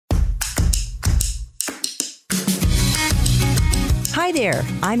Hi there,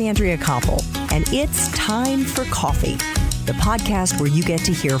 I'm Andrea Koppel, and it's time for coffee, the podcast where you get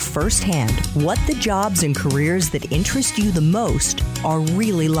to hear firsthand what the jobs and careers that interest you the most are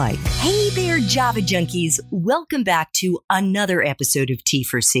really like. Hey there, Java junkies. Welcome back to another episode of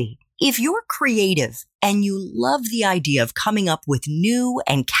T4C. If you're creative and you love the idea of coming up with new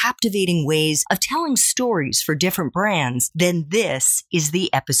and captivating ways of telling stories for different brands, then this is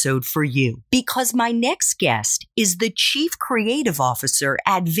the episode for you. Because my next guest is the Chief Creative Officer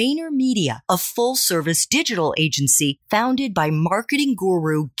at VaynerMedia, a full-service digital agency founded by marketing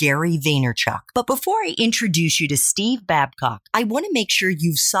guru Gary Vaynerchuk. But before I introduce you to Steve Babcock, I want to make sure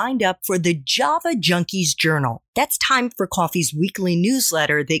you've signed up for the Java Junkies Journal. That's Time for Coffee's weekly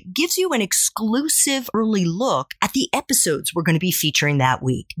newsletter that gives you an exclusive early look at the episodes we're going to be featuring that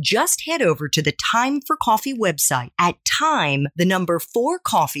week. Just head over to the Time for Coffee website at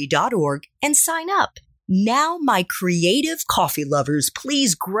time4coffee.org and sign up. Now, my creative coffee lovers,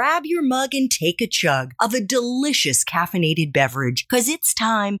 please grab your mug and take a chug of a delicious caffeinated beverage, because it's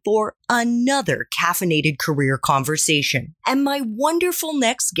time for another caffeinated career conversation. And my wonderful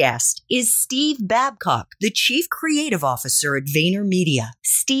next guest is Steve Babcock, the Chief Creative Officer at VaynerMedia.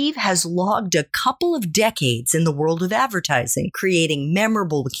 Steve has logged a couple of decades in the world of advertising, creating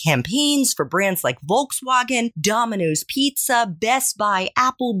memorable campaigns for brands like Volkswagen, Domino's Pizza, Best Buy,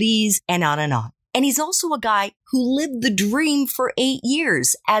 Applebee's, and on and on. And he's also a guy who lived the dream for 8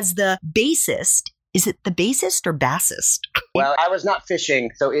 years as the bassist. Is it the bassist or bassist? Well, I was not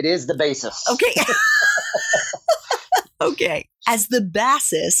fishing, so it is the bassist. Okay. Okay. As the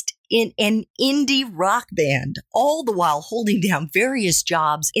bassist in an indie rock band, all the while holding down various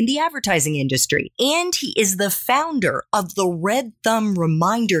jobs in the advertising industry. And he is the founder of the Red Thumb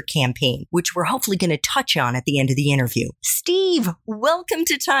Reminder campaign, which we're hopefully going to touch on at the end of the interview. Steve, welcome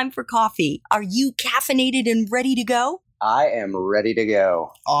to Time for Coffee. Are you caffeinated and ready to go? I am ready to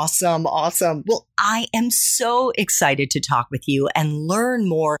go. Awesome. Well, I am so excited to talk with you and learn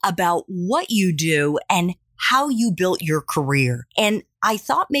more about what you do and how you built your career. And I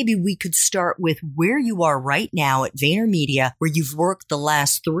thought maybe we could start with where you are right now at VaynerMedia, where you've worked the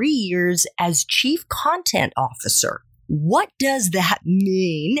last 3 years as Chief Content Officer. What does that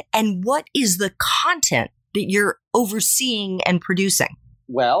mean? And what is the content that you're overseeing and producing?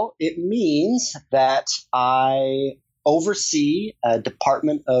 Well, it means that I oversee a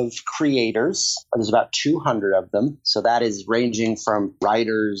department of creators. There's about 200 of them. So that is ranging from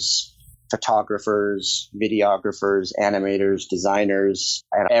writers, photographers, videographers, animators, designers,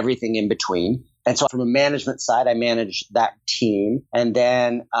 and everything in between. And so from a management side, I manage that team. And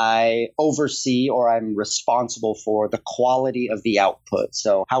then I oversee, or I'm responsible for, the quality of the output.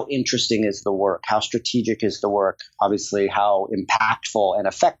 So how interesting is the work? How strategic is the work? Obviously, how impactful and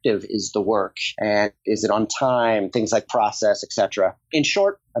effective is the work? And is it on time? Things like process, etc. In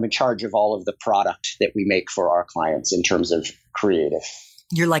short, I'm in charge of all of the product that we make for our clients in terms of creative.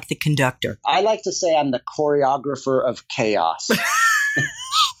 You're like the conductor. I like to say I'm the choreographer of chaos.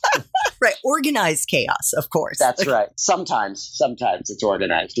 Right. Organized chaos, of course. That's right. Sometimes it's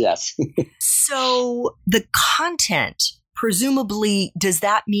organized. Yes. So the content, presumably, does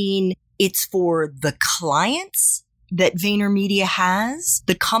that mean it's for the clients that VaynerMedia has,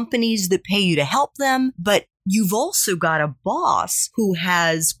 the companies that pay you to help them, but you've also got a boss who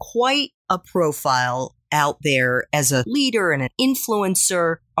has quite a profile out there as a leader and an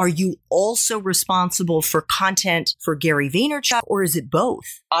influencer. Are you also responsible for content for Gary Vaynerchuk, or is it both?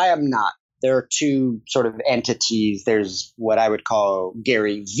 I am not. There are two sort of entities. There's what I would call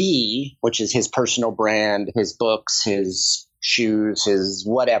Gary V, which is his personal brand, his books, his shoes, his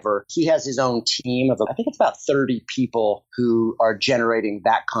whatever. He has his own team of, I think it's about 30 people who are generating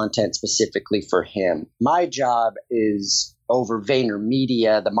that content specifically for him. My job is over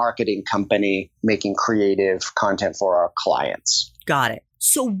VaynerMedia, the marketing company, making creative content for our clients. Got it.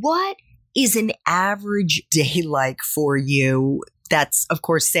 So what is an average day like for you? That's, of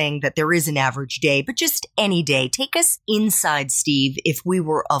course, saying that there is an average day, but just any day. Take us inside, Steve, if we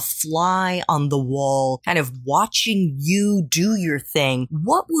were a fly on the wall, kind of watching you do your thing.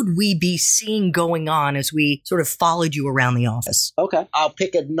 What would we be seeing going on as we sort of followed you around the office? Okay. I'll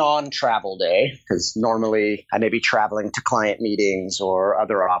pick a non-travel day, because normally I may be traveling to client meetings or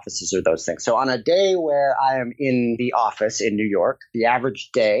other offices or those things. So on a day where I am in the office in New York, the average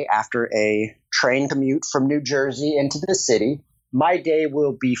day after a train commute from New Jersey into the city, my day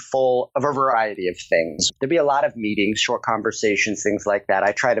will be full of a variety of things. There'll be a lot of meetings, short conversations, things like that.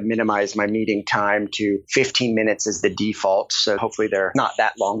 I try to minimize my meeting time to 15 minutes as the default. So hopefully they're not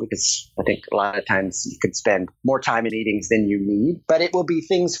that long, because I think a lot of times you could spend more time in meetings than you need. But it will be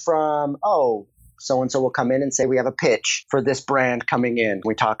things from, so-and-so will come in and say, we have a pitch for this brand coming in.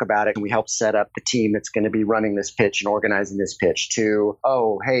 We talk about it and we help set up the team that's going to be running this pitch and organizing this pitch to,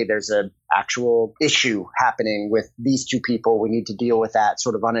 oh, hey, there's an actual issue happening with these two people. We need to deal with that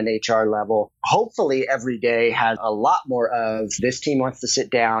sort of on an HR level. Hopefully every day has a lot more of this team wants to sit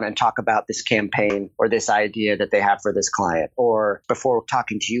down and talk about this campaign or this idea that they have for this client. Or before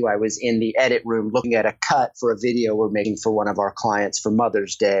talking to you, I was in the edit room looking at a cut for a video we're making for one of our clients for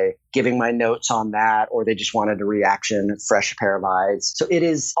Mother's Day, giving my notes on that, or they just wanted a reaction, fresh pair of eyes. So it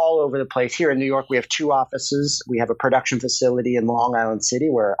is all over the place. Here in New York, we have 2 offices. We have a production facility in Long Island City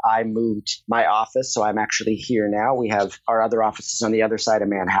where I moved my office. So I'm actually here now. We have our other offices on the other side of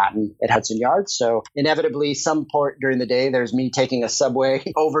Manhattan at Hudson Yards. So inevitably, some point during the day, there's me taking a subway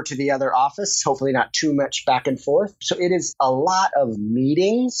over to the other office, hopefully not too much back and forth. So it is a lot of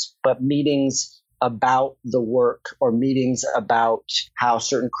meetings, but meetings about the work or meetings about how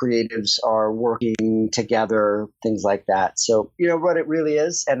certain creatives are working together, things like that. So, you know what it really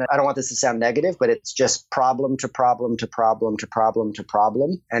is, and I don't want this to sound negative, but it's just problem to problem to problem to problem to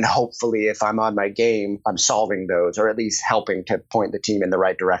problem. And hopefully if I'm on my game, I'm solving those or at least helping to point the team in the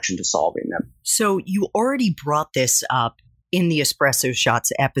right direction to solving them. So you already brought this up in the Espresso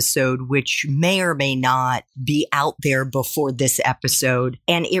Shots episode, which may or may not be out there before this episode.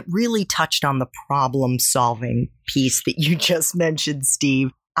 And it really touched on the problem solving piece that you just mentioned,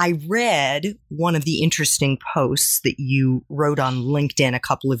 Steve. I read one of the interesting posts that you wrote on LinkedIn a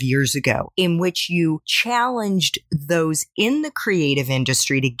couple of years ago, in which you challenged those in the creative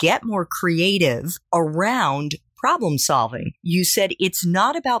industry to get more creative around problem solving. You said it's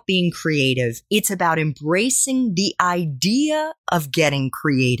not about being creative. It's about embracing the idea of getting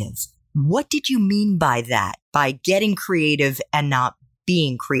creative. What did you mean by that? By getting creative and not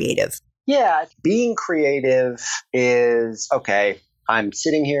being creative? Yeah, being creative is, okay, I'm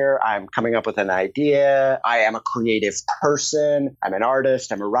sitting here, I'm coming up with an idea, I am a creative person, I'm an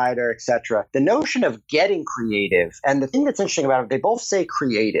artist, I'm a writer, etc. The notion of getting creative, and the thing that's interesting about it, they both say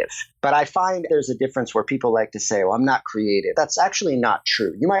creative, but I find there's a difference where people like to say, well, I'm not creative. That's actually not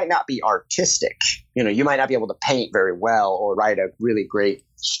true. You might not be artistic. You might not be able to paint very well or write a really great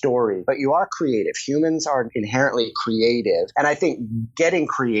story, but you are creative. Humans are inherently creative. And I think getting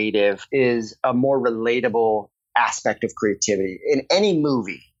creative is a more relatable aspect of creativity in any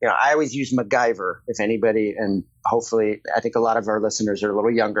movie. I always use MacGyver, if anybody, and hopefully, I think a lot of our listeners are a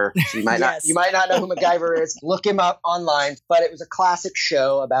little younger, so you might Yes. you might not know who MacGyver is. Look him up online. But it was a classic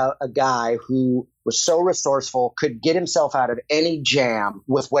show about a guy who was so resourceful, could get himself out of any jam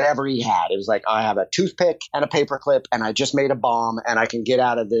with whatever he had. It was like, I have a toothpick and a paperclip, and I just made a bomb, and I can get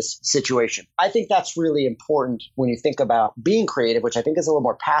out of this situation. I think that's really important when you think about being creative, which I think is a little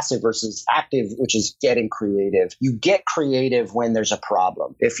more passive versus active, which is getting creative. You get creative when there's a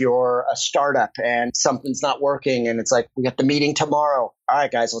problem. If you're a startup and something's not working and it's like, we got the meeting tomorrow. All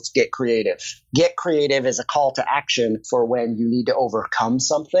right, guys, let's get creative. Get creative is a call to action for when you need to overcome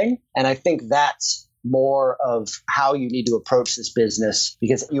something. And I think that's more of how you need to approach this business,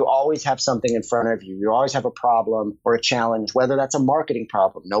 because you always have something in front of you. You always have a problem or a challenge, whether that's a marketing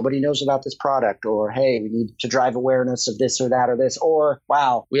problem. Nobody knows about this product, or, hey, we need to drive awareness of this or that or this, or,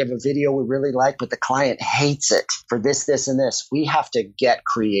 wow, we have a video we really like, but the client hates it for this, this, and this. We have to get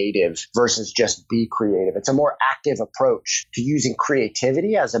creative versus just be creative. It's a more active approach to using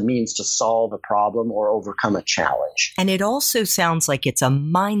creativity as a means to solve a problem or overcome a challenge. And it also sounds like it's a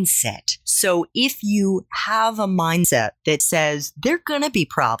mindset. So if you have a mindset that says there are going to be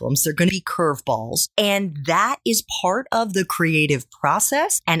problems, there are going to be curveballs, and that is part of the creative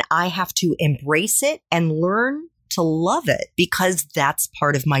process, and I have to embrace it and learn to love it because that's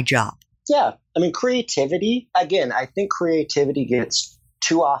part of my job. Yeah. I mean, creativity, again, I think creativity gets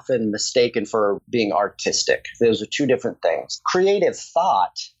too often mistaken for being artistic. Those are two different things. Creative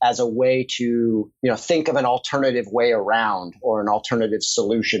thought as a way to, think of an alternative way around or an alternative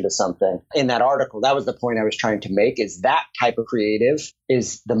solution to something. In that article, that was the point I was trying to make, is that type of creative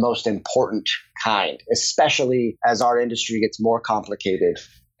is the most important kind, especially as our industry gets more complicated.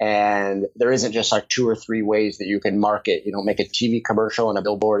 And there isn't just like 2 or 3 ways that you can market, make a TV commercial and a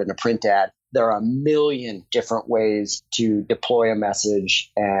billboard and a print ad. There are a million different ways to deploy a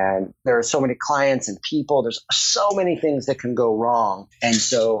message. And there are so many clients and people. There's so many things that can go wrong. And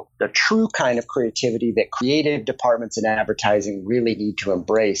so the true kind of creativity that creative departments in advertising really need to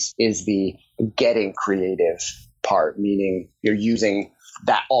embrace is the getting creative part, meaning you're using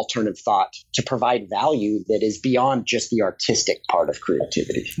that alternative thought to provide value that is beyond just the artistic part of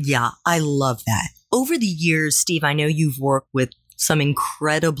creativity. Yeah, I love that. Over the years, Steve, I know you've worked with some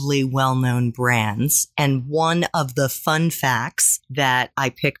incredibly well-known brands. And one of the fun facts that I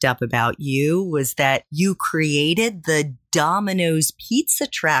picked up about you was that you created the Domino's pizza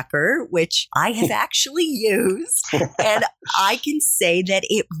tracker, which I have actually used. And I can say that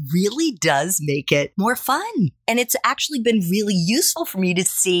it really does make it more fun. And it's actually been really useful for me to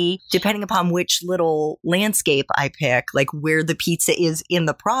see, depending upon which little landscape I pick, like where the pizza is in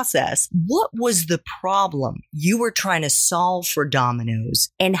the process. What was the problem you were trying to solve for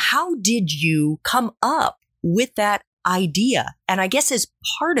Domino's? And how did you come up with that idea? And I guess as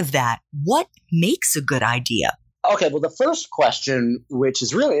part of that, what makes a good idea? Okay, well, the first question, which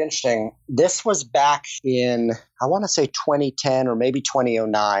is really interesting, this was back in, I want to say 2010 or maybe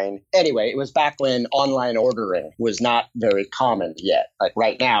 2009. Anyway, it was back when online ordering was not very common yet. Like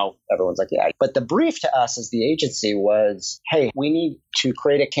right now, everyone's like, yeah. But the brief to us as the agency was, hey, we need to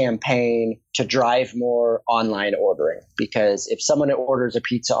create a campaign to drive more online ordering. Because if someone orders a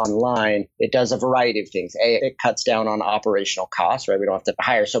pizza online, it does a variety of things. It cuts down on operational costs, right? We don't have to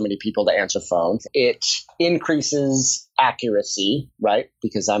hire so many people to answer phones. It increases accuracy, right?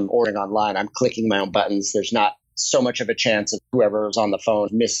 Because I'm ordering online, I'm clicking my own buttons. There's not so much of a chance of whoever's on the phone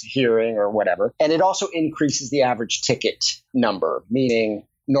mishearing or whatever. And it also increases the average ticket number, meaning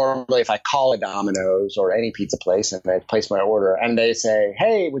normally if I call a Domino's or any pizza place and I place my order and they say,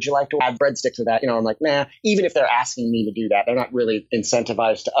 hey, would you like to add breadsticks to that? I'm like, nah, even if they're asking me to do that, they're not really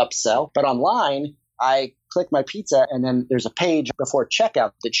incentivized to upsell. But online, I click my pizza and then there's a page before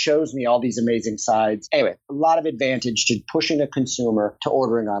checkout that shows me all these amazing sides. Anyway, a lot of advantage to pushing a consumer to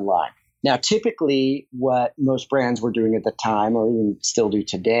ordering online. Now, typically what most brands were doing at the time, or even still do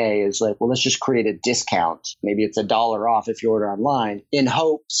today, is like, well, let's just create a discount. Maybe it's $1 off if you order online, in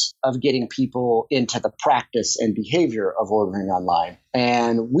hopes of getting people into the practice and behavior of ordering online.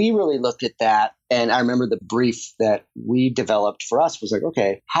 And we really looked at that. And I remember the brief that we developed for us was like,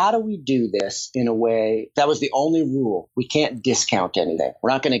 okay, how do we do this in a way that was the only rule? We can't discount anything. We're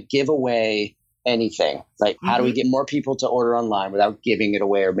not going to give away anything. Like, how do we get more people to order online without giving it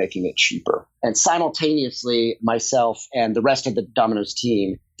away or making it cheaper? And simultaneously, myself and the rest of the Domino's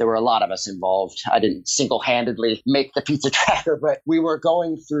team, there were a lot of us involved. I didn't single-handedly make the pizza tracker, but we were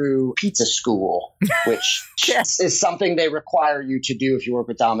going through pizza school, which Yes. is something they require you to do if you work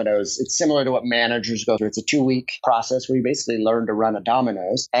with Domino's. It's similar to what managers go through. It's a 2-week process where you basically learn to run a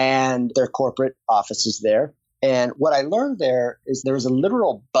Domino's, and their corporate office is there. And what I learned there is there was a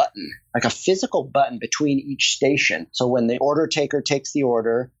literal button, like a physical button between each station. So when the order taker takes the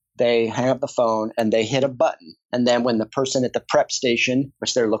order, they hang up the phone and they hit a button. And then when the person at the prep station,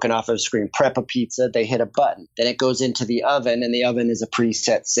 which they're looking off of the screen, prep a pizza, they hit a button. Then it goes into the oven, and the oven is a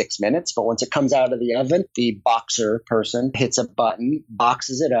preset 6 minutes. But once it comes out of the oven, the boxer person hits a button,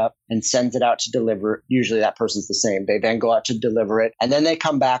 boxes it up, and sends it out to deliver. Usually that person's the same. They then go out to deliver it, and then they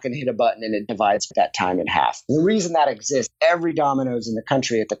come back and hit a button, and it divides that time in half. And the reason that exists, every Domino's in the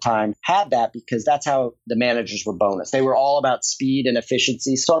country at the time had that because that's how the managers were bonus. They were all about speed and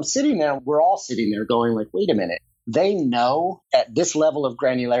efficiency. So I'm sitting there, we're all sitting there going like, wait a minute. They know at this level of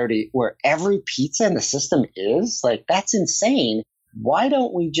granularity where every pizza in the system is, like, that's insane. Why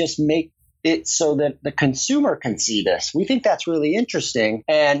don't we just make it so that the consumer can see this? We think that's really interesting,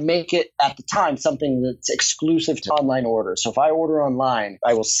 and make it at the time something that's exclusive to online orders. So if I order online,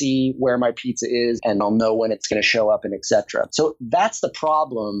 I will see where my pizza is and I'll know when it's going to show up and etc. So that's the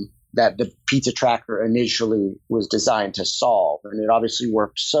problem that the pizza tracker initially was designed to solve. And it obviously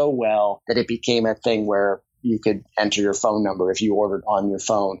worked so well that it became a thing where you could enter your phone number if you ordered on your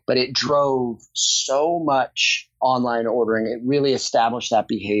phone. But it drove so much online ordering. It really established that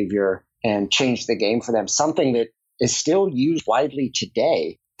behavior and changed the game for them, something that is still used widely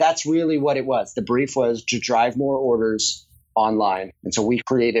today. That's really what it was. The brief was to drive more orders online. And so we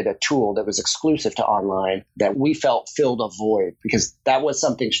created a tool that was exclusive to online that we felt filled a void, because that was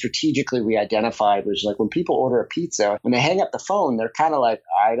something strategically we identified, was like when people order a pizza, when they hang up the phone, they're kind of like,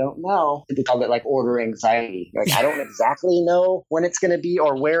 I don't know. We call it like order anxiety. Like, I don't exactly know when it's going to be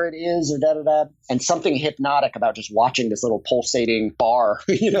or where it is or da-da-da. And something hypnotic about just watching this little pulsating bar,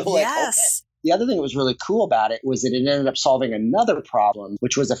 like, Yes. Okay. The other thing that was really cool about it was that it ended up solving another problem,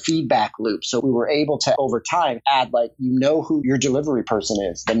 which was a feedback loop. So we were able to, over time, add who your delivery person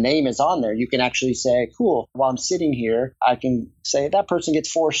is. The name is on there. You can actually say, cool, while I'm sitting here, I can say that person gets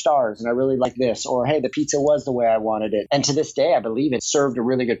 4 stars and I really like this. Or, hey, the pizza was the way I wanted it. And to this day, I believe it served a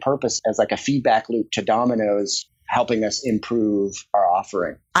really good purpose as like a feedback loop to Domino's, helping us improve our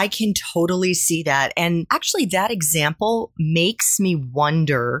offering. I can totally see that. And actually, that example makes me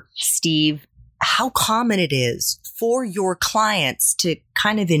wonder, Steve, how common it is for your clients to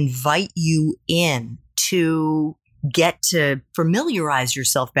kind of invite you in to get to familiarize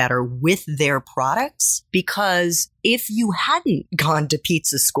yourself better with their products, because if you hadn't gone to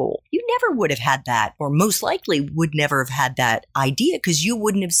pizza school, you never would have had that, or most likely would never have had that idea because you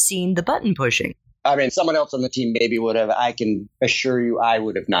wouldn't have seen the button pushing. I mean, someone else on the team maybe would have. I can assure you I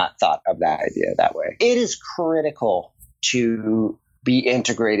would have not thought of that idea that way. It is critical to be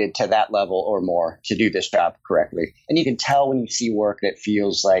integrated to that level or more to do this job correctly. And you can tell when you see work that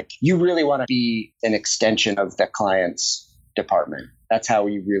feels like you really want to be an extension of the client's department. That's how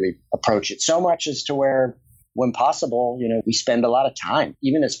we really approach it. So much as to where, when possible, we spend a lot of time,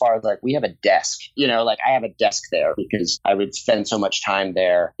 even as far as like we have a desk, I have a desk there because I would spend so much time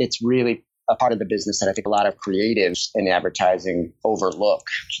there. It's really a part of the business that I think a lot of creatives in advertising overlook.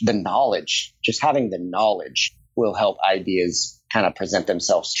 The knowledge, just having the knowledge will help ideas kind of present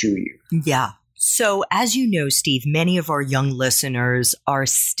themselves to you. Yeah. So as you know, Steve, many of our young listeners are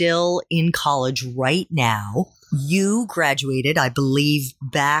still in college right now. You graduated, I believe,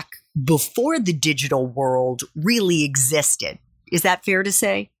 back before the digital world really existed. Is that fair to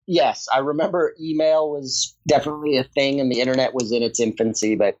say? Yes. I remember email was definitely a thing and the internet was in its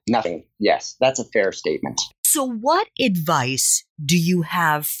infancy, but nothing. Yes, that's a fair statement. So what advice do you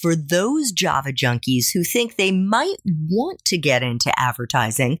have for those Java junkies who think they might want to get into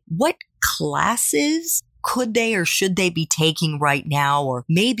advertising? What classes could they or should they be taking right now? Or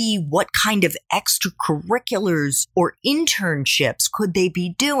maybe what kind of extracurriculars or internships could they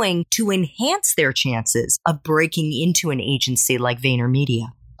be doing to enhance their chances of breaking into an agency like VaynerMedia?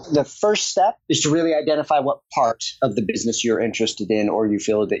 The first step is to really identify what part of the business you're interested in or you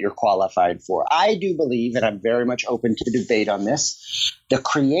feel that you're qualified for. I do believe, and I'm very much open to debate on this, the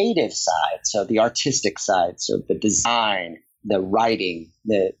creative side, so the artistic side, so the design, the writing,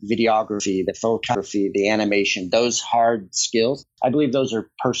 the videography, the photography, the animation, those hard skills, I believe those are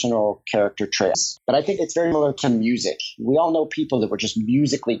personal character traits. But I think it's very similar to music. We all know people that were just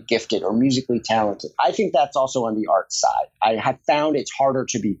musically gifted or musically talented. I think that's also on the art side. I have found it's harder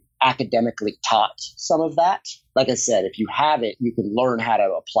to be academically taught some of that. Like I said, if you have it, you can learn how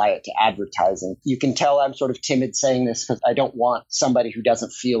to apply it to advertising. You can tell I'm sort of timid saying this because I don't want somebody who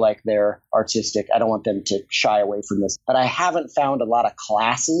doesn't feel like they're artistic. I don't want them to shy away from this. But I haven't found a lot of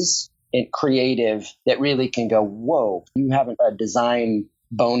classes in creative that really can go, whoa, you have a design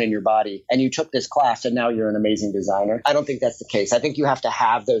bone in your body and you took this class and now you're an amazing designer. I don't think that's the case. I think you have to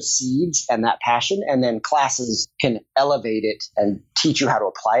have those seeds and that passion, and then classes can elevate it and teach you how to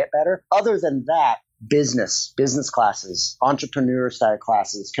apply it better. Other than that, business classes, entrepreneur style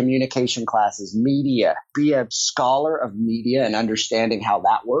classes, communication classes, media, be a scholar of media and understanding how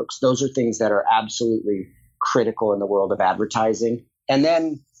that works. Those are things that are absolutely critical in the world of advertising. And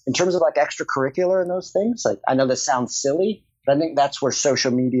then in terms of like extracurricular and those things, like I know this sounds silly, but I think that's where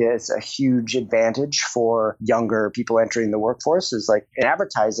social media is a huge advantage for younger people entering the workforce, is like in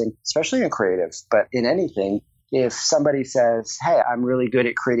advertising, especially in creative, but in anything. If somebody says, hey, I'm really good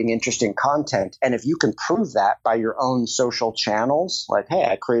at creating interesting content, and if you can prove that by your own social channels, like, hey,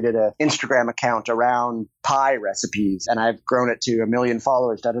 I created an Instagram account around pie recipes and I've grown it to 1 million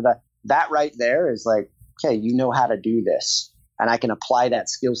followers, that right there is like, okay, you know how to do this. And I can apply that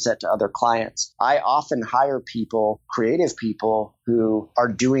skill set to other clients. I often hire people, creative people, who are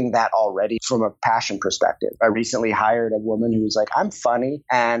doing that already from a passion perspective. I recently hired a woman who was like, I'm funny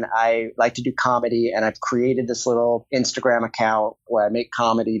and I like to do comedy, and I've created this little Instagram account where I make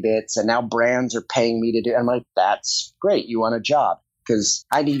comedy bits, and now brands are paying me to do it. I'm like, that's great. You want a job? Because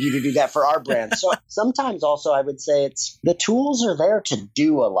I need you to do that for our brand. So sometimes also I would say it's the tools are there to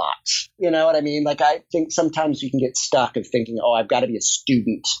do a lot. You know what I mean? Like I think sometimes you can get stuck of thinking, oh, I've got to be a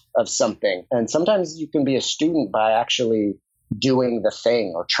student of something. And sometimes you can be a student by actually doing the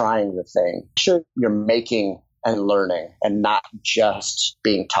thing or trying the thing. Sure, you're making and learning and not just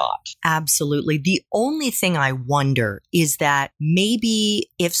being taught. Absolutely. The only thing I wonder is that maybe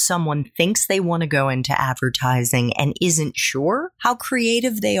if someone thinks they want to go into advertising and isn't sure how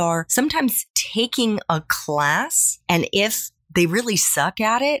creative they are, sometimes taking a class, and if they really suck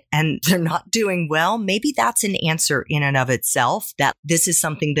at it and they're not doing well, maybe that's an answer in and of itself, that this is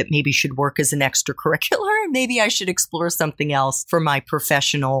something that maybe should work as an extracurricular. Maybe I should explore something else for my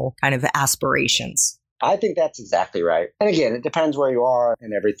professional kind of aspirations. I think that's exactly right. And again, it depends where you are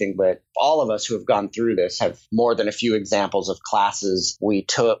and everything, but all of us who have gone through this have more than a few examples of classes we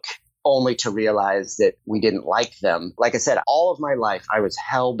took only to realize that we didn't like them. Like I said, all of my life, I was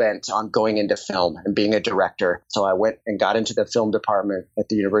hell-bent on going into film and being a director. So I went and got into the film department at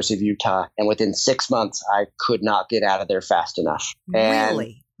the University of Utah. And within 6 months, I could not get out of there fast enough.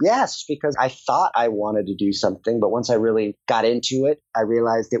 Really? Yes, because I thought I wanted to do something, but once I really got into it, I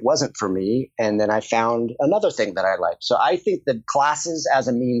realized it wasn't for me. And then I found another thing that I liked. So I think that classes as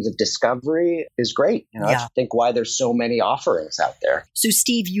a means of discovery is great. I think why there's so many offerings out there. So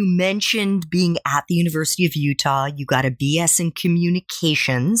Steve, you mentioned being at the University of Utah. You got a BS in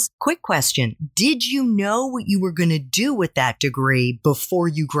communications. Quick question. Did you know what you were going to do with that degree before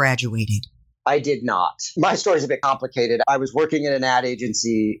you graduated? I did not. My story's a bit complicated. I was working in an ad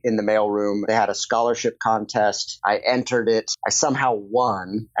agency in the mailroom. They had a scholarship contest. I entered it. I somehow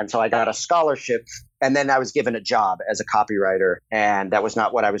won. And so I got a scholarship. And then I was given a job as a copywriter. And that was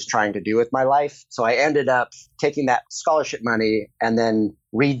not what I was trying to do with my life. So I ended up taking that scholarship money and then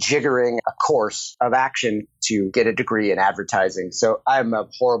rejiggering a course of action to get a degree in advertising. So I'm a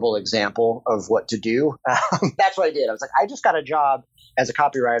horrible example of what to do. That's what I did. I was like, I just got a job as a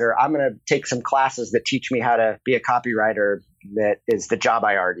copywriter. I'm going to take some classes that teach me how to be a copywriter. That is the job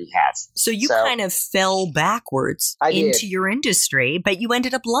I already have. So you kind of fell backwards into your industry, but you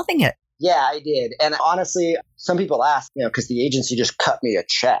ended up loving it. Yeah, I did. And honestly, some people ask, because the agency just cut me a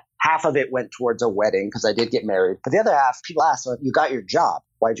check. Half of it went towards a wedding because I did get married. But the other half, people ask, well, you got your job.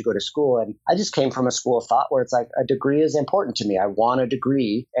 Why'd you go to school? And I just came from a school of thought where it's like a degree is important to me. I want a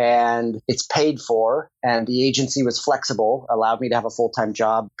degree and it's paid for. And the agency was flexible, allowed me to have a full-time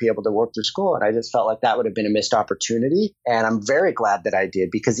job, be able to work through school. And I just felt like that would have been a missed opportunity. And I'm very glad that I did,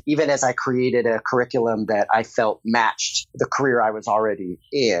 because even as I created a curriculum that I felt matched the career I was already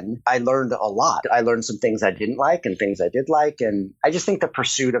in, I learned a lot. I learned some things I didn't like and things I did like. And I just think the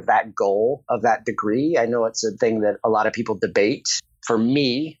pursuit of that goal, of that degree, I know it's a thing that a lot of people debate. For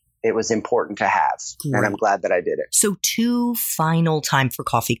me, it was important to have, and I'm glad that I did it. So 2 final Time for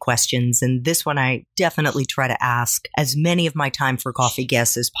Coffee questions, and this one I definitely try to ask as many of my Time for Coffee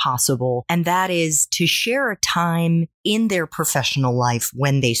guests as possible, and that is to share a time in their professional life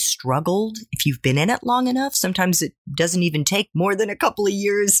when they struggled. If you've been in it long enough, sometimes it doesn't even take more than a couple of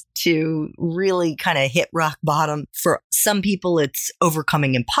years to really kind of hit rock bottom. For some people, it's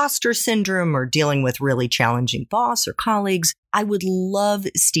overcoming imposter syndrome or dealing with really challenging boss or colleagues. I would love,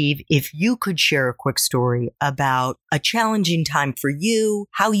 Steve, if you could share a quick story about a challenging time for you,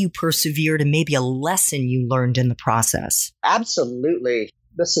 how you persevered, and maybe a lesson you learned in the process. Absolutely.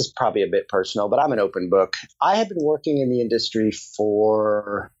 This is probably a bit personal, but I'm an open book. I have been working in the industry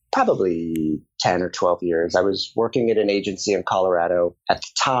for probably 10 or 12 years. I was working at an agency in Colorado. At the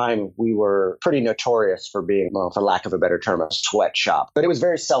time, we were pretty notorious for being, well, for lack of a better term, a sweatshop. But it was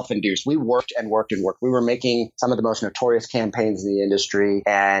very self-induced. We worked and worked and worked. We were making some of the most notorious campaigns in the industry,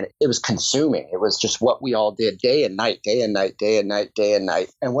 and it was consuming. It was just what we all did day and night, day and night, day and night, day and night.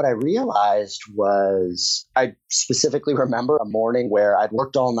 And what I realized was, I specifically remember a morning where I'd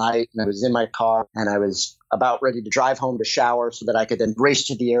worked all night and I was in my car and I was about ready to drive home to shower so that I could then race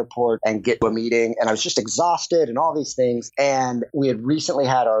to the airport and get to a meeting. And I was just exhausted and all these things. And we had recently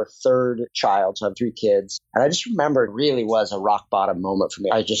had our 3rd child, so I have 3 kids. And I just remember it really was a rock bottom moment for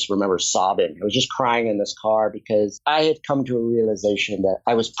me. I just remember sobbing. I was just crying in this car because I had come to a realization that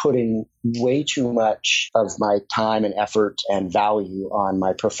I was putting way too much of my time and effort and value on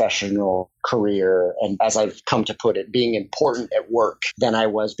my professional career. And as I've come to put it, being important at work than I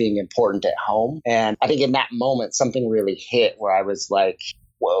was being important at home. And I think in that moment, something really hit where I was like,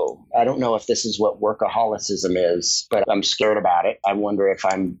 whoa, I don't know if this is what workaholicism is, but I'm scared about it. I wonder if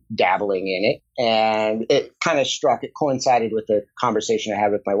I'm dabbling in it. And it kind of struck, it coincided with the conversation I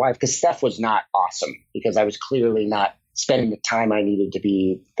had with my wife, because Steph was not awesome, because I was clearly not spending the time I needed to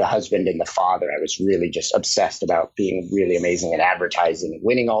be the husband and the father. I was really just obsessed about being really amazing at advertising and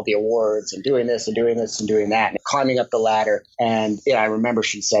winning all the awards and doing this and doing this and doing that and climbing up the ladder. And I remember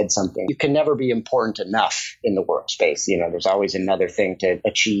she said something, you can never be important enough in the workspace. There's always another thing to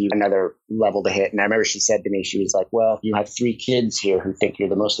achieve, another level to hit. And I remember she said to me, she was like, well, you have 3 kids here who think you're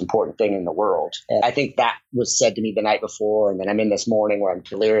the most important thing in the world. And I think that was said to me the night before. And then I'm in this morning where I'm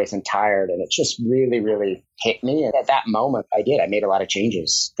delirious and tired. And it just really, really hit me. And at that moment, I made a lot of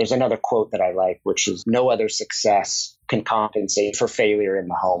changes. There's another quote that I like, which is, no other success can compensate for failure in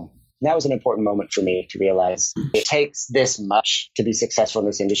the home. And that was an important moment for me to realize it takes this much to be successful in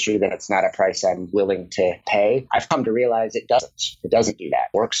this industry, that it's not a price I'm willing to pay. I've come to realize it doesn't. It doesn't do that.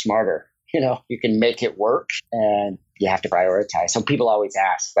 Work smarter. You can make it work, and you have to prioritize. So people always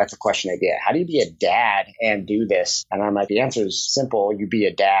ask, that's a question I get, how do you be a dad and do this? And I'm like, the answer is simple. You be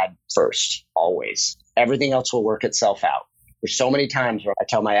a dad first, always. Everything else will work itself out. There's so many times where I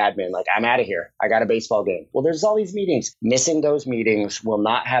tell my admin, like, I'm out of here. I got a baseball game. Well, there's all these meetings. Missing those meetings will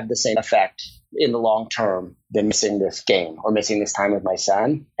not have the same effect in the long term than missing this game or missing this time with my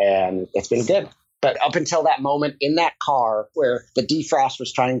son. And it's been good. But up until that moment in that car where the defrost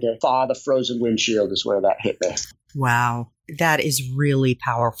was trying to thaw the frozen windshield is where that hit me. Wow. That is really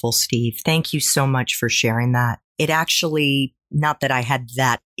powerful, Steve. Thank you so much for sharing that. It actually, not that I had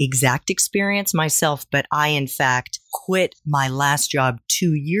that exact experience myself, but I, in fact, quit my last job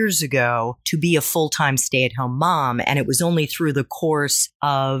 2 years ago to be a full-time stay-at-home mom. And it was only through the course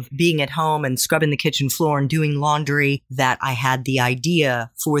of being at home and scrubbing the kitchen floor and doing laundry that I had the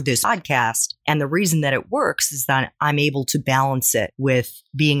idea for this podcast. And the reason that it works is that I'm able to balance it with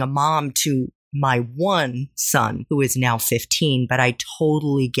being a mom to my one son, who is now 15, but I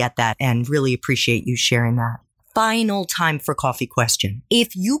totally get that and really appreciate you sharing that. Final time for coffee question.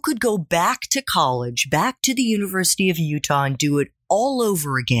 If you could go back to college, back to the University of Utah and do it all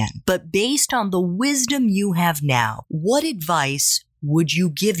over again, but based on the wisdom you have now, what advice would you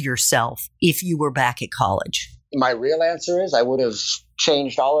give yourself if you were back at college? My real answer is I would have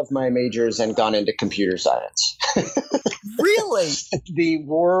changed all of my majors and gone into computer science. Really? The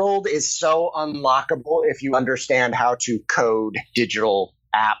world is so unlockable if you understand how to code digital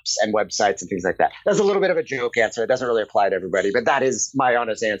apps and websites and things like that. That's a little bit of a joke answer. It doesn't really apply to everybody, but that is my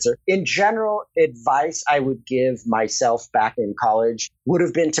honest answer. In general, advice I would give myself back in college would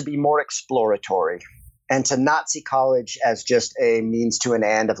have been to be more exploratory and to not see college as just a means to an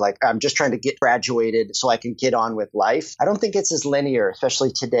end of like, I'm just trying to get graduated so I can get on with life. I don't think it's as linear,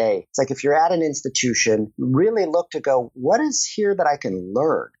 especially today. It's like if you're at an institution, really look to go, what is here that I can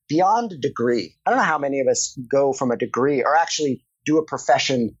learn beyond a degree? I don't know how many of us go from a degree or actually do a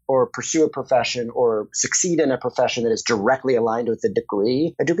profession or pursue a profession or succeed in a profession that is directly aligned with the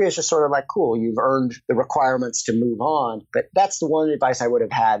degree. A degree is just sort of like, cool, you've earned the requirements to move on. But that's the one advice I would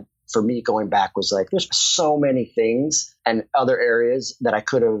have had for me going back was like, there's so many things and other areas that I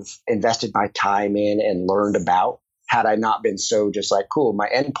could have invested my time in and learned about had I not been so just like, cool, my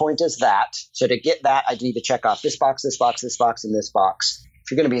end point is that. So to get that, I need to check off this box, this box, this box, and this box.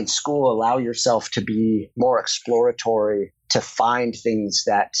 If you're going to be in school, allow yourself to be more exploratory, to find things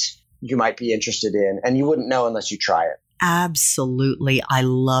that you might be interested in, and you wouldn't know unless you try it. Absolutely. I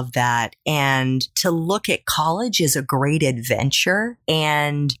love that. And to look at college as a great adventure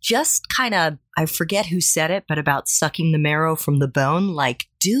and just kind of, I forget who said it, but about sucking the marrow from the bone, like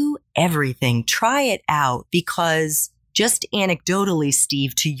do everything, try it out, because just anecdotally,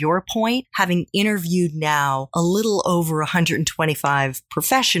 Steve, to your point, having interviewed now a little over 125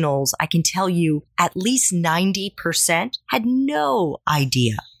 professionals, I can tell you at least 90% had no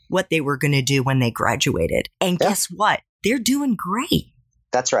idea what they were going to do when they graduated. And guess what? They're doing great.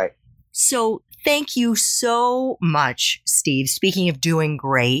 That's right. So thank you so much, Steve. Speaking of doing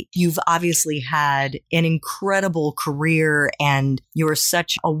great, you've obviously had an incredible career and you're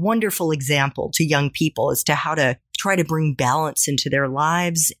such a wonderful example to young people as to how to try to bring balance into their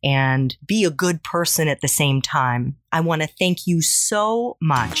lives and be a good person at the same time. I want to thank you so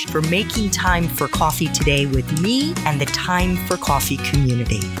much for making time for coffee today with me and the Time for Coffee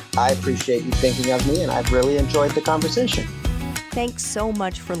community. I appreciate you thinking of me, and I've really enjoyed the conversation. Thanks so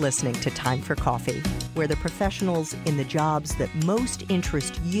much for listening to Time for Coffee, where the professionals in the jobs that most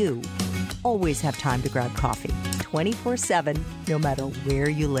interest you always have time to grab coffee 24/7, no matter where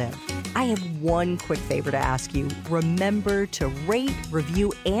you live. I have one quick favor to ask you. Remember to rate,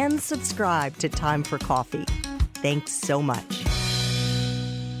 review, and subscribe to Time for Coffee. Thanks so much.